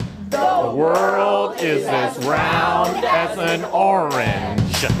The world is as round as an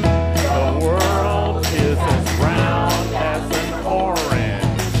orange. The world is as round as an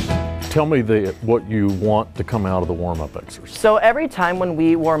orange. Tell me what you want to come out of the warm-up exercise. So every time when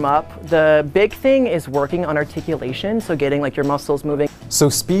we warm up, the big thing is working on articulation, so getting like your muscles moving. So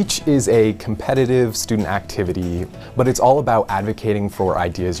speech is a competitive student activity, but it's all about advocating for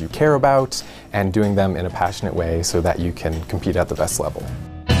ideas you care about and doing them in a passionate way so that you can compete at the best level.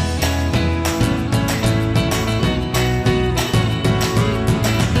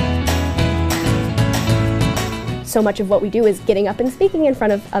 So much of what we do is getting up and speaking in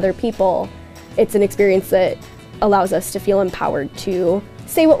front of other people. It's an experience that allows us to feel empowered to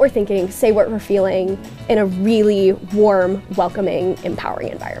say what we're thinking, say what we're feeling in a really warm, welcoming, empowering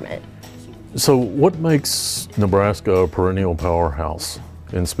environment. So what makes Nebraska a perennial powerhouse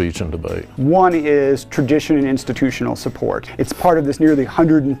in speech and debate? One is tradition and institutional support. It's part of this nearly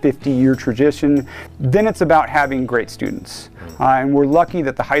 150-year tradition. Then it's about having great students. And we're lucky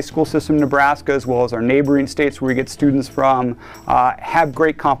that the high school system in Nebraska, as well as our neighboring states where we get students from, have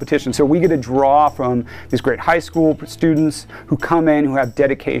great competition. So we get a draw from these great high school students who come in, who have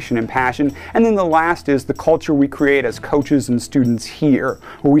dedication and passion. And then the last is the culture we create as coaches and students here,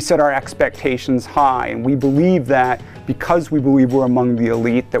 where we set our expectations high. And we believe that because we believe we're among the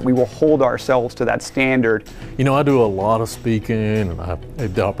elite, that we will hold ourselves to that standard. You know, I do a lot of speaking and I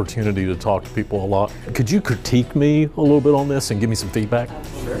have the opportunity to talk to people a lot. Could you critique me a little bit on this and give me some feedback?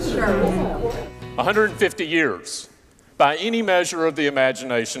 Sure. 150 years, by any measure of the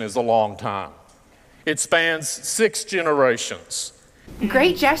imagination, is a long time. It spans 6 generations.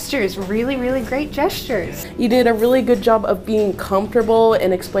 Great gestures, really, really great gestures. You did a really good job of being comfortable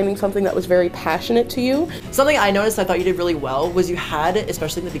and explaining something that was very passionate to you. Something I noticed I thought you did really well was you had,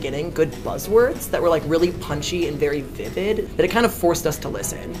 especially in the beginning, good buzzwords that were like really punchy and very vivid, that it kind of forced us to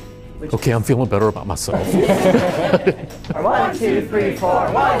listen. Okay, I'm feeling better about myself. 1, 2, 3,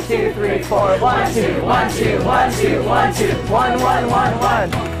 4, 1, 2, 3, 4, 1, 2, 1, 2, 1, 2, 1, 2, 1, 1, 1,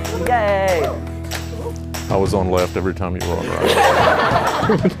 1. Yay! I was on left every time you were on right.